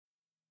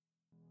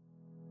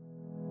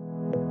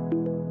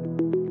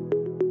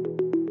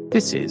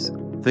This is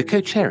the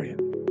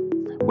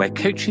Coacharium, where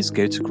coaches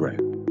go to grow.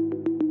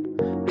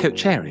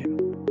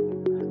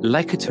 Coacharium,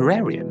 like a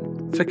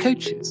terrarium for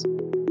coaches.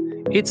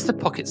 It's the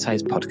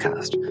pocket-sized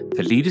podcast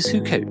for leaders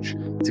who coach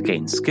to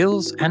gain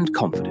skills and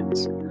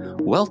confidence.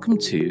 Welcome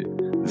to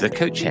the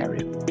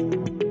Coacharium.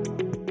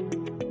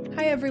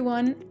 Hi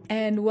everyone,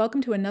 and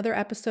welcome to another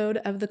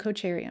episode of the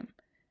Coacharium.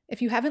 If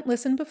you haven't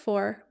listened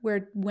before,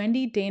 we're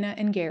Wendy, Dana,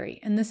 and Gary,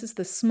 and this is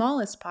the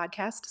smallest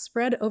podcast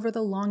spread over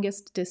the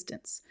longest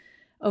distance.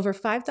 Over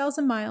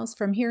 5,000 miles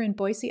from here in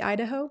Boise,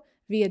 Idaho,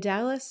 via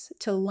Dallas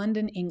to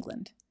London,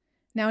 England.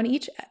 Now, in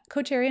each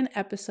Coacharium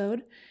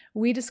episode,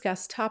 we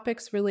discuss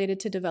topics related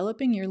to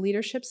developing your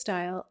leadership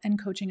style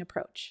and coaching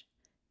approach.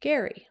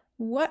 Gary,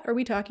 what are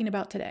we talking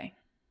about today?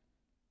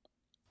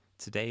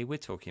 Today, we're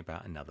talking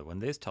about another one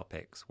of those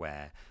topics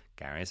where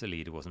Gary as a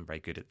leader wasn't very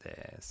good at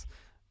this,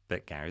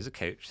 but Gary as a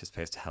coach is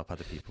supposed to help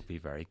other people be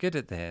very good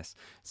at this.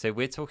 So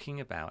we're talking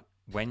about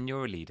when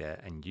you're a leader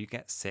and you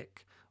get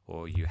sick,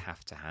 or you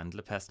have to handle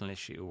a personal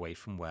issue away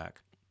from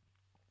work,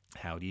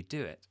 how do you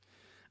do it?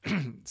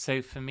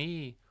 So for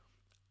me,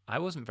 I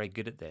wasn't very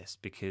good at this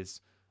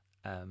because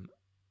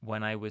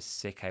when I was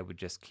sick, I would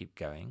just keep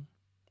going.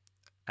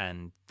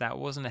 And that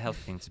wasn't a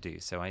healthy thing to do.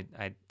 So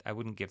I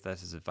wouldn't give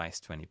that as advice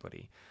to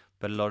anybody.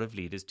 But a lot of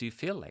leaders do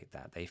feel like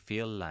that. They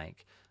feel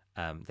like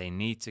they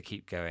need to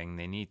keep going.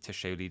 They need to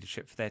show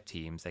leadership for their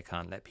teams. They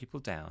can't let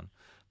people down.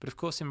 But of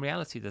course, in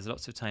reality, there's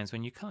lots of times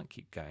when you can't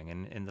keep going.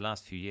 And in the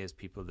last few years,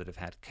 people that have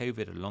had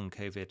COVID or long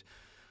COVID,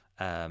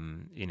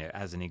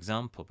 as an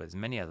example, but there's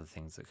many other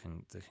things that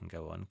can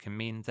go on, can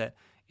mean that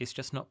it's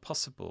just not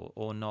possible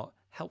or not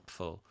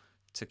helpful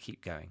to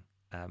keep going.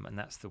 And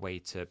that's the way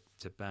to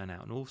burn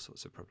out and all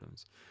sorts of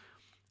problems.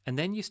 And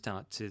then you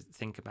start to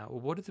think about,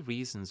 well, what are the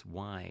reasons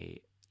why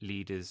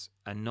leaders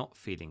are not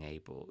feeling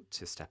able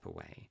to step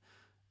away?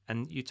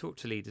 And you talk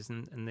to leaders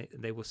and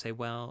they will say,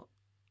 well,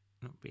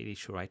 I'm not really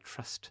sure I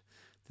trust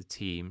the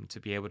team to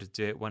be able to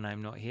do it when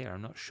I'm not here.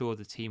 I'm not sure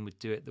the team would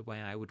do it the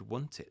way I would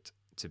want it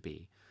to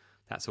be.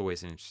 That's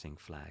always an interesting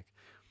flag.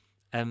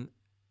 And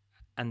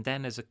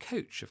then as a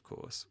coach, of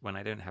course, when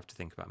I don't have to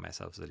think about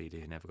myself as a leader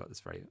who never got this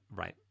very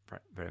right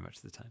very much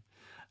of the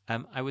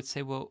time, I would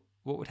say, well,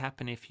 what would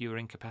happen if you were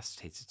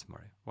incapacitated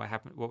tomorrow?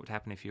 What would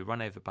happen if you were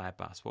run over by a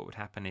bus? What would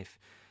happen if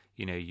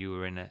you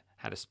were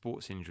had a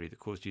sports injury that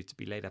caused you to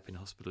be laid up in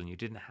hospital and you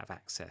didn't have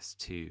access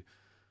to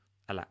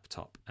a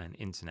laptop and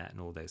internet and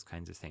all those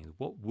kinds of things?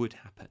 What would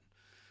happen?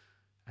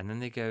 And then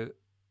they go,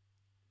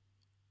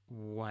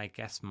 well, I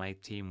guess my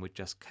team would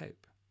just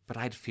cope, but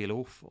I'd feel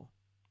awful.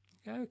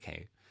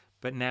 Okay,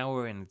 but now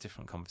we're in a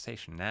different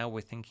conversation. Now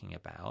we're thinking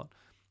about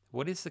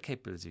what is the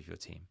capability of your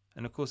team?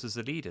 And of course, as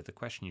a leader, the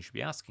question you should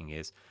be asking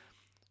is,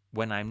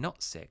 when I'm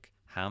not sick,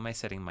 how am I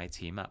setting my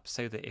team up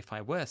so that if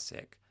I were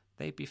sick,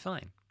 they'd be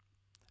fine?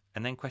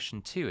 And then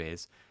question 2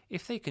 is,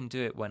 if they can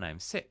do it when I'm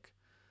sick,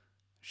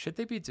 should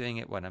they be doing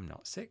it when I'm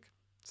not sick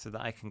so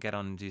that I can get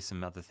on and do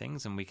some other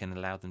things and we can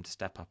allow them to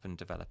step up and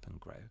develop and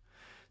grow?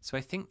 So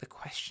I think the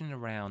question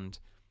around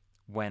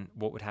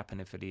what would happen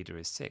if a leader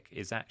is sick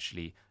is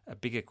actually a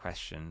bigger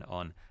question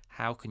on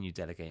how can you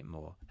delegate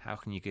more? How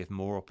can you give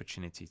more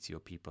opportunity to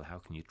your people? How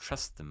can you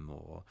trust them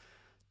more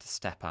to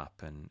step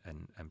up and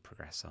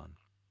progress on?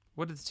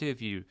 What do the two of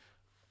you,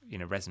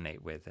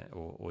 resonate with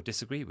or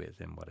disagree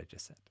with in what I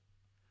just said?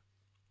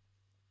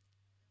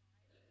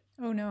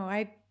 Oh no,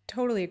 I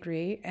totally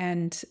agree.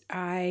 And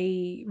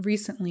I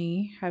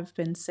recently have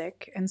been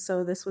sick. And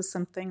so this was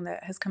something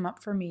that has come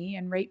up for me.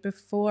 And right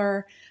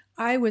before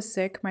I was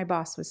sick, my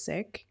boss was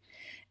sick.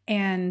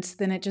 And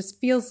then it just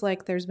feels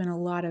like there's been a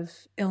lot of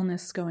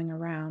illness going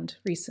around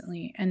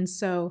recently. And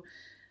so,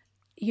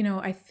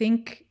 I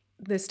think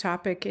this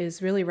topic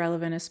is really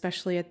relevant,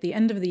 especially at the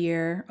end of the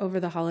year, over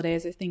the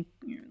holidays. I think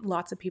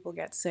lots of people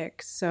get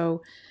sick.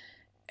 So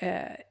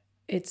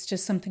it's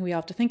just something we all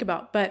have to think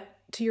about. But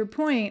to your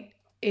point,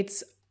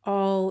 it's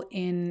all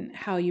in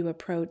how you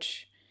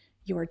approach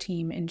your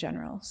team in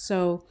general.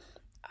 So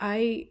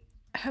I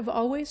have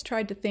always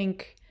tried to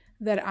think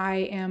that I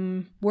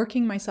am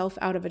working myself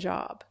out of a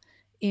job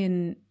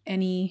in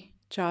any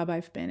job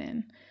I've been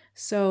in.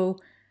 So,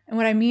 and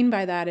what I mean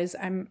by that is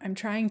I'm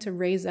trying to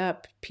raise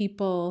up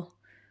people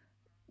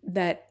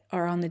that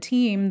are on the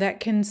team that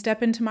can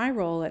step into my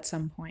role at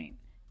some point.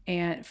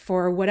 And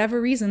for whatever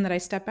reason that I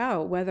step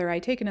out, whether I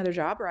take another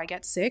job or I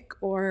get sick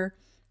or,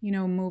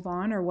 move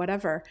on or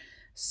whatever.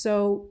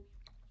 So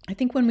I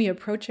think when we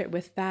approach it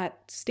with that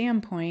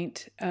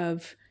standpoint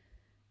of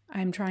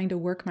I'm trying to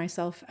work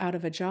myself out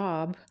of a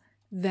job,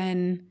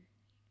 then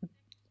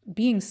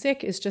being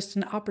sick is just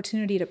an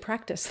opportunity to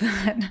practice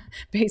that,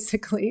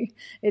 basically.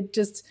 It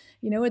just,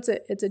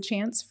 it's a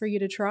chance for you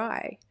to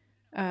try.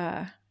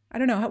 I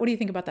don't know. What do you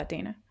think about that,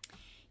 Dana?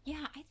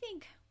 Yeah, I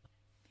think,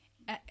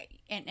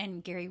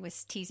 and Gary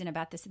was teasing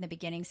about this in the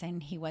beginning,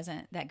 saying he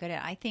wasn't that good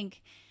at it. I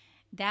think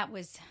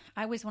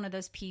I was one of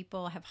those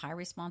people, have high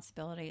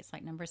responsibility. It's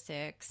like number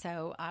 6.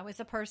 So I was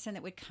a person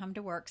that would come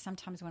to work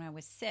sometimes when I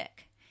was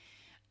sick.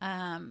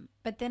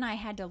 But then I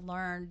had to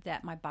learn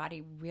that my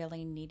body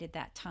really needed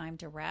that time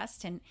to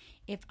rest. And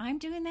if I'm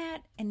doing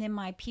that and then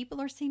my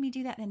people are seeing me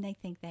do that, then they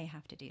think they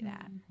have to do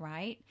that.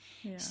 Right.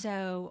 Yeah.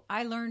 So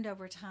I learned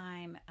over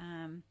time,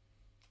 I'm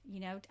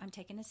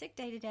taking a sick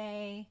day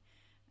today,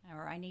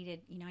 or I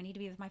need to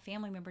be with my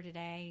family member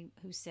today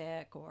who's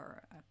sick,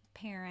 or a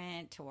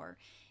parent,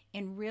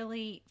 and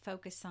really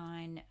focus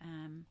on,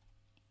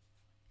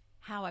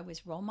 how I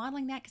was role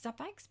modeling that. Because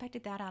if I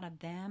expected that out of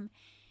them,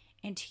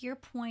 and to your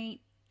point,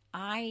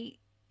 I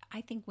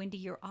think, Wendy,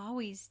 you're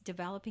always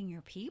developing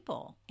your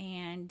people,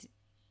 and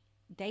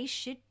they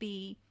should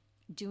be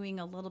doing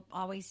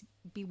always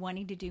be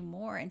wanting to do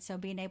more. And so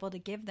being able to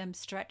give them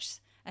stretch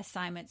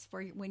assignments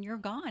for when you're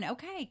gone.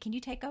 Okay, can you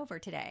take over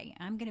today?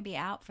 I'm going to be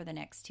out for the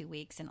next 2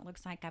 weeks, and it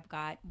looks like I've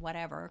got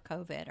whatever,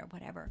 COVID or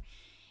whatever.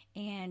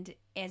 And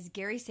as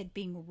Gary said,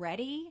 being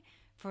ready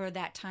for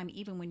that time,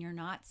 even when you're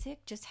not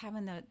sick, just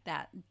having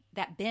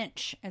that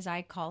bench, as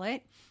I call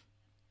it,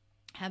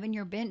 having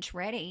your bench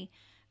ready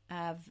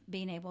of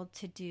being able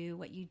to do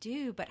what you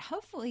do. But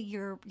hopefully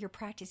you're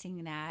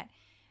practicing that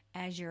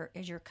as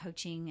you're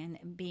coaching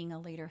and being a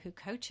leader who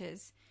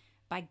coaches,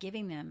 by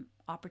giving them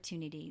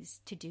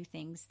opportunities to do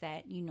things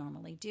that you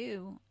normally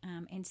do,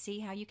 and see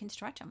how you can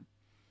stretch them.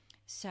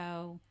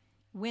 So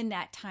when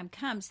that time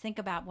comes, think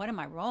about, what am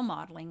I role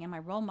modeling? Am I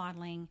role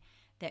modeling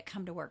that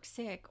come to work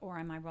sick, or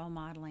am I role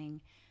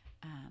modeling,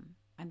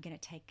 I'm going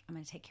to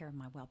take care of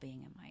my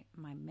well-being and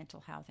my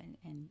mental health,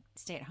 and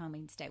stay at home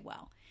and stay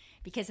well?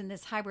 Because in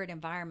this hybrid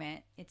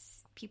environment,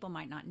 people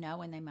might not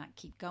know and they might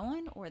keep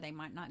going, or they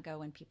might not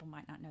go and people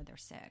might not know they're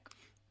sick.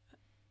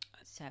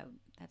 So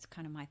that's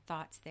kind of my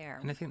thoughts there.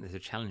 And I think there's a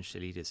challenge to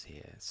leaders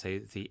here. So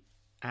the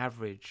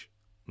average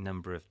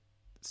number of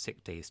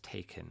sick days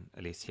taken,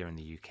 at least here in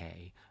the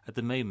UK, at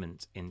the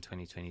moment in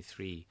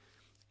 2023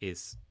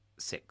 is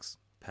 6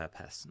 per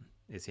person,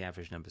 is the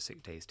average number of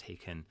sick days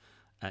taken.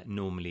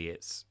 Normally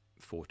it's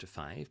 4 to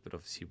 5, but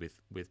obviously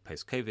with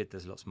post-COVID,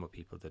 there's lots more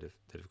people that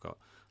have got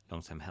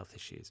long-term health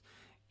issues.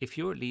 If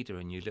you're a leader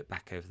and you look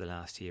back over the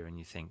last year and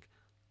you think,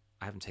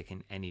 I haven't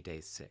taken any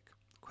days sick,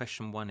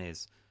 question 1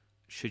 is,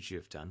 should you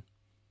have done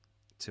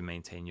to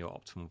maintain your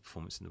optimal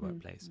performance in the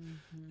workplace?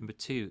 Mm-hmm. Number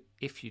 2,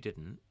 if you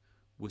didn't,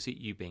 was it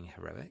you being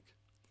heroic?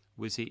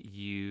 Was it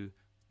you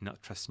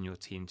not trusting your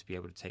team to be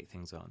able to take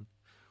things on?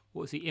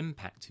 What was the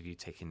impact of you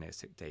taking those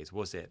sick days?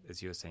 Was it,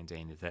 as you were saying,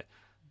 Dana, that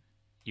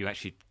you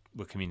actually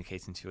were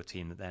communicating to your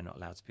team that they're not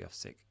allowed to be off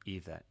sick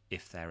either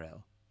if they're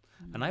ill?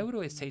 Mm-hmm. And I would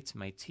always say to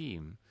my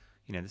team,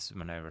 this is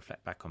when I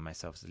reflect back on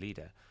myself as a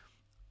leader,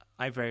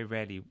 I very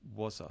rarely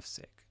was off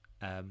sick.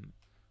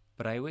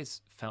 But I always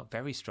felt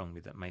very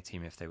strongly that my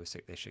team, if they were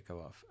sick, they should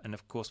go off. And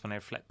of course, when I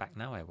reflect back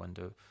now, I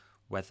wonder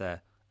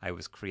whether I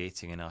was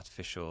creating an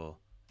artificial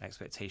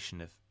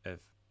expectation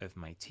of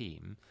my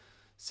team.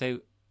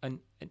 So, and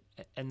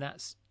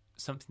that's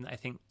something that I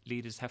think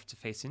leaders have to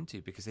face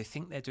into, because they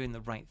think they're doing the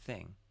right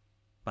thing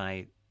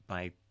by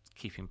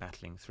keeping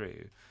battling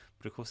through.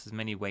 But of course, there's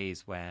many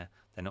ways where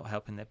they're not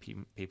helping their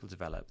people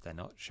develop. They're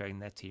not showing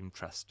their team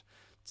trust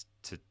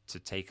to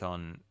take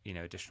on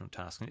additional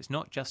tasks. And it's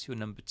not just your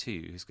number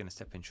 2 who's going to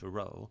step into a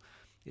role.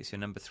 It's your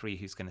number 3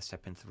 who's going to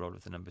step into the role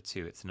of the number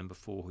 2. It's the number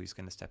 4 who's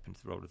going to step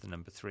into the role of the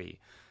number 3.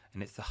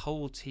 And it's the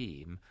whole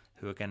team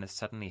who are going to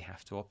suddenly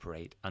have to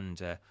operate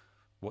under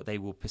what they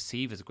will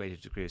perceive as a greater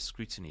degree of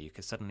scrutiny,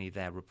 because suddenly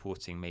they're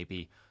reporting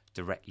maybe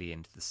directly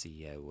into the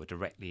CEO or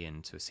directly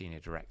into a senior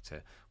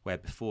director, where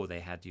before they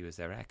had you as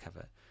their air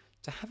cover.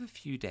 To have a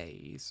few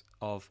days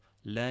of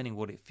learning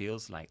what it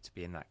feels like to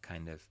be in that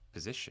kind of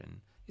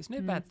position is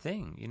no bad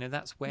thing.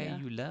 That's where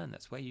you learn,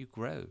 that's where you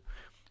grow,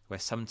 where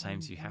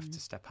sometimes you have to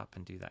step up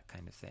and do that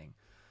kind of thing.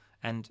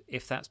 And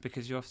if that's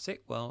because you're off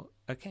sick, well,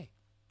 okay,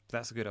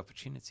 that's a good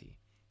opportunity.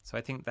 So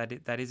I think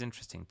that is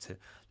interesting to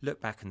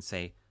look back and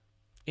say,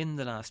 in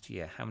the last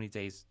year, how many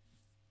days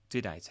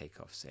did I take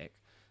off sick?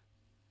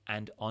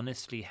 And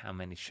honestly, how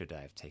many should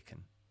I have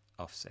taken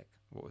off sick?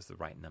 What was the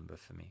right number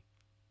for me?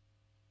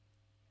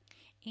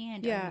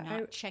 And are you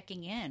not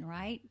checking in,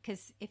 right?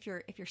 Because if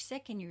you're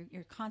sick and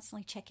you're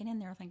constantly checking in,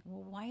 they're thinking,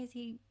 well, why is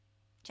he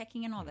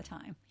checking in all the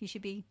time? He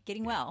should be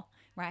getting well,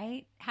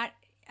 right?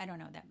 I don't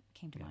know. That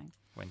came to mind.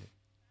 Wendy?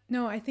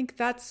 No, I think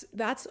that's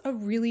a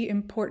really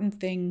important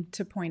thing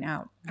to point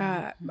out.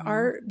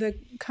 The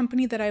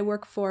company that I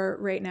work for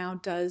right now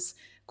does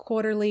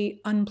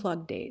quarterly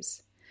unplug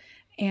days.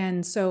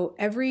 And so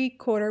every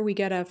quarter we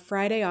get a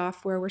Friday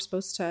off where we're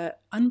supposed to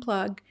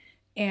unplug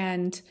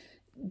and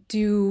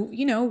do,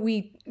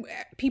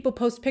 people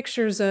post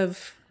pictures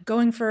of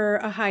going for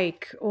a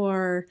hike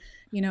or,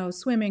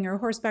 swimming or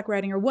horseback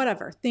riding or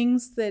whatever,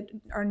 things that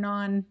are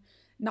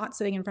not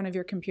sitting in front of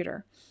your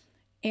computer.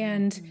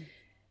 And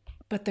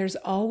but there's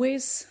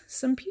always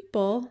some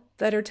people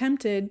that are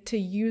tempted to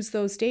use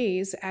those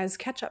days as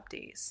catch-up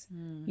days.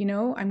 I'm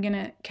going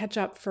to catch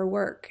up for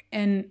work.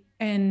 And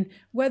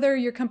whether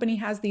your company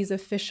has these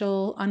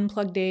official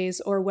unplug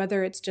days or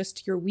whether it's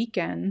just your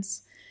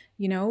weekends,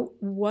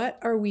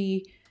 what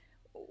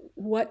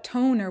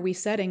tone are we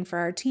setting for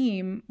our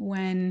team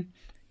when,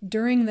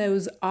 during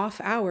those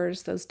off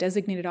hours, those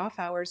designated off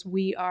hours,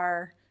 we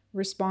are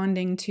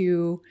responding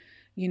to,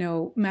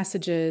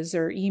 messages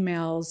or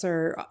emails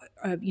or,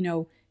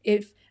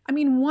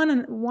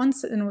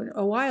 once in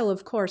a while,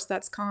 of course,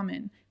 that's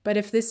common. But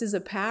if this is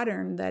a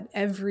pattern that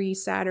every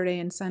Saturday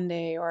and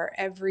Sunday or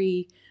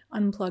every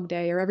unplugged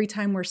day or every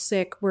time we're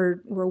sick,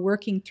 we're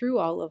working through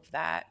all of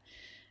that,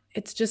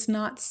 it's just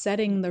not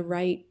setting the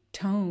right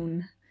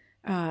tone.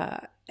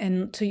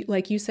 And to,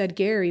 like you said,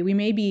 Gary, we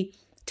may be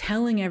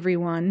telling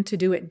everyone to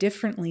do it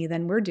differently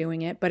than we're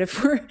doing it, but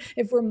if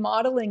we're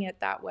modeling it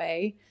that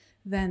way,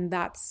 then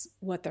that's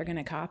what they're going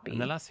to copy.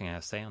 And the last thing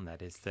I'll say on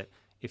that is that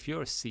if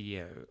you're a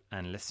CEO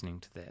and listening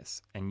to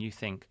this and you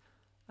think,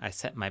 I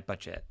set my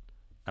budget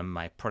and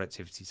my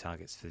productivity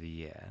targets for the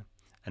year,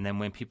 and then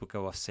when people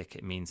go off sick,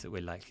 it means that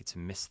we're likely to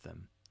miss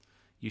them.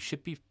 You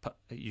should be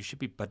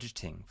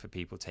budgeting for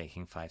people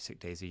taking 5 sick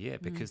days a year,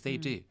 because they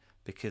do,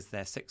 because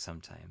they're sick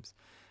sometimes.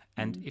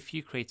 And if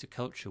you create a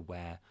culture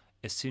where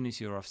as soon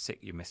as you're off sick,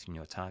 you're missing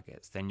your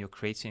targets, then you're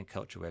creating a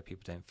culture where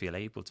people don't feel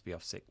able to be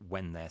off sick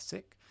when they're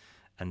sick.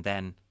 And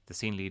then the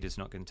senior leader's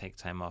not going to take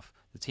time off.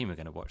 The team are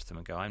going to watch them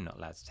and go, I'm not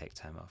allowed to take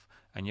time off.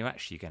 And you're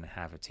actually going to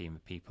have a team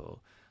of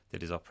people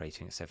that is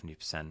operating at 70%,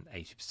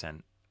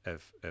 80%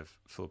 of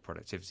full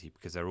productivity,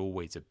 because they're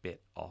always a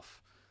bit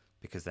off,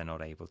 because they're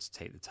not able to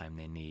take the time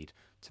they need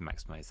to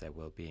maximize their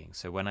well-being.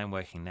 So when I'm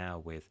working now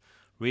with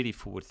really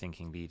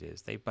forward-thinking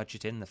leaders, they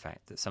budget in the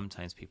fact that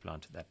sometimes people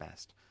aren't at their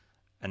best.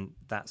 And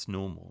that's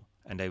normal.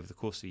 And over the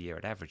course of a year,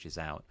 it averages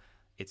out.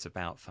 It's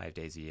about 5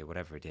 days a year,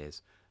 whatever it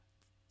is.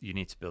 You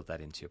need to build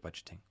that into your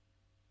budgeting.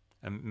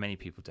 And many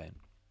people don't.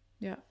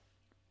 Yeah.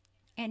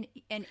 And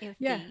if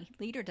the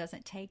leader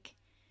doesn't take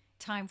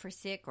time for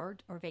sick or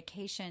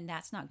vacation,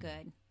 that's not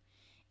good.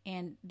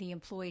 And the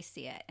employees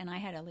see it. And I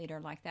had a leader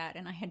like that,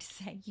 and I had to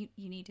say,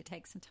 you need to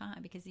take some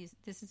time, because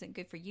this isn't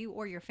good for you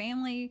or your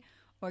family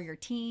or your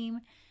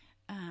team,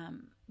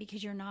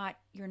 because you're not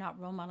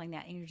role modeling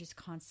that, and you're just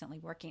constantly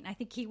working. I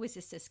think he was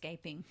just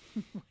escaping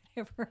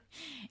whatever,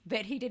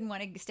 but he didn't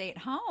want to stay at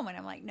home. And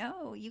I'm like,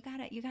 no, you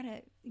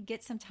gotta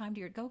get some time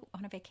to go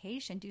on a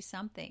vacation, do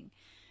something,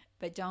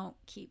 but don't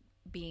keep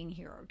being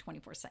here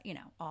 24/7,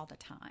 all the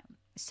time.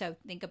 So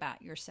think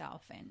about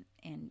yourself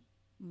and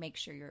make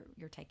sure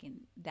you're taking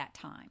that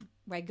time,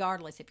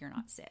 regardless if you're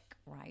not sick,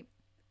 right?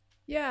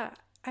 Yeah,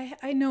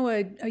 I know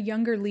a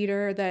younger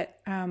leader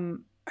that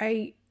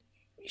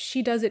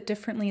she does it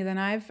differently than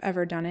I've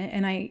ever done it,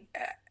 and I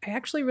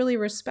actually really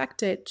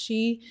respect it.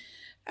 She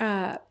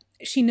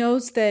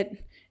knows that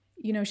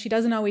she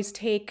doesn't always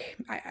take,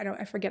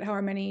 I forget how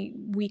many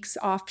weeks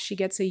off she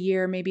gets a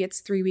year. Maybe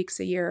it's 3 weeks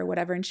a year or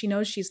whatever, and she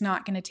knows she's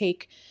not going to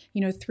take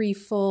 3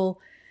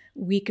 full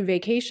week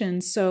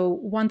vacations. So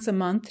once a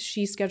month,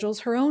 she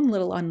schedules her own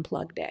little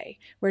unplug day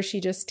where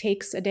she just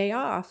takes a day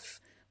off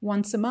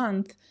once a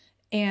month.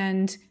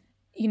 And,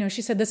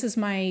 she said, this is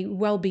my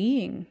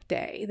well-being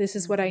day. This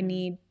is what I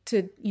need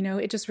to,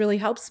 it just really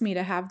helps me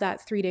to have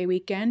that 3-day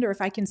weekend, or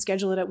if I can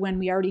schedule it at when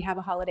we already have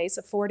a holiday, it's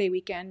a 4-day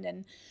weekend.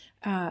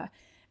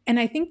 And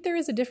I think there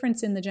is a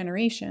difference in the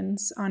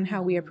generations on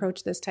how we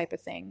approach this type of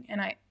thing. And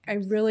I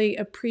really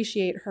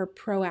appreciate her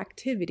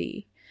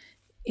proactivity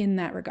in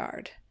that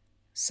regard.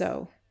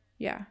 So,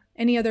 yeah.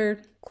 Any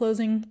other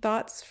closing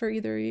thoughts for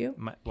either of you?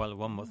 Well,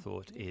 one more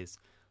thought is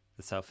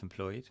the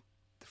self-employed,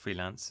 the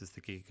freelancers,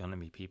 the gig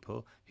economy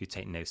people who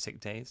take no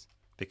sick days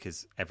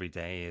because every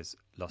day is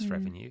lost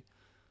revenue.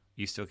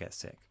 You still get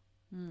sick.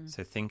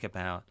 So think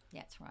about,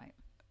 that's right.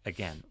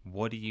 Again,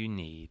 what do you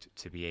need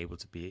to be able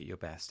to be at your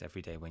best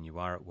every day when you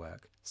are at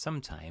work?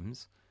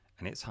 Sometimes,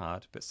 and it's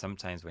hard, but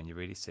sometimes when you're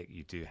really sick,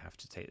 you do have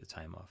to take the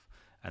time off.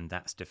 And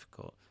that's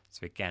difficult.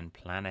 So again,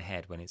 plan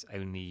ahead when it's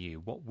only you.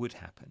 What would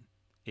happen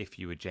if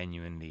you were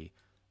genuinely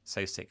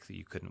so sick that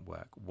you couldn't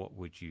work? What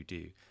would you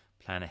do?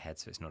 Plan ahead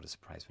so it's not a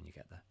surprise when you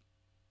get there.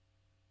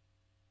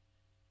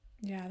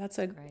 Yeah, that's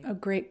a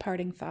great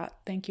parting thought.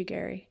 Thank you,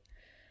 Gary.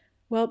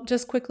 Well,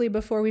 just quickly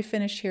before we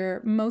finish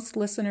here, most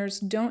listeners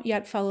don't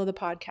yet follow the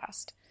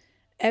podcast.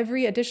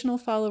 Every additional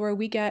follower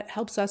we get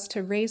helps us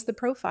to raise the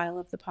profile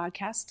of the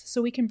podcast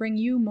so we can bring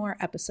you more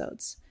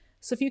episodes.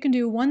 So if you can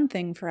do one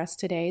thing for us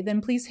today,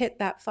 then please hit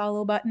that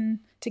follow button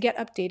to get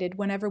updated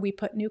whenever we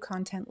put new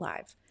content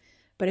live.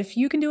 But if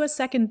you can do a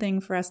second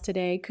thing for us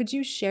today, could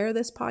you share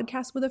this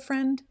podcast with a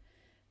friend?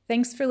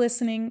 Thanks for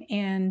listening,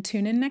 and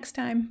tune in next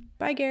time.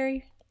 Bye,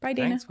 Gary. Bye,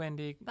 Dana. Thanks,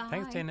 Wendy. Bye.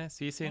 Thanks, Dana.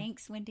 See you soon.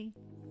 Thanks, Wendy.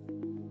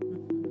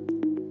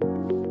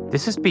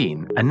 This has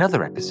been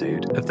another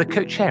episode of the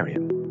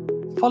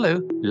Coacharium.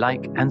 Follow,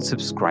 like, and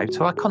subscribe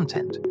to our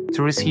content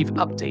to receive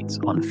updates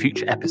on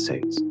future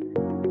episodes.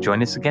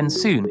 Join us again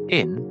soon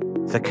in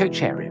the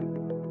Coacharium.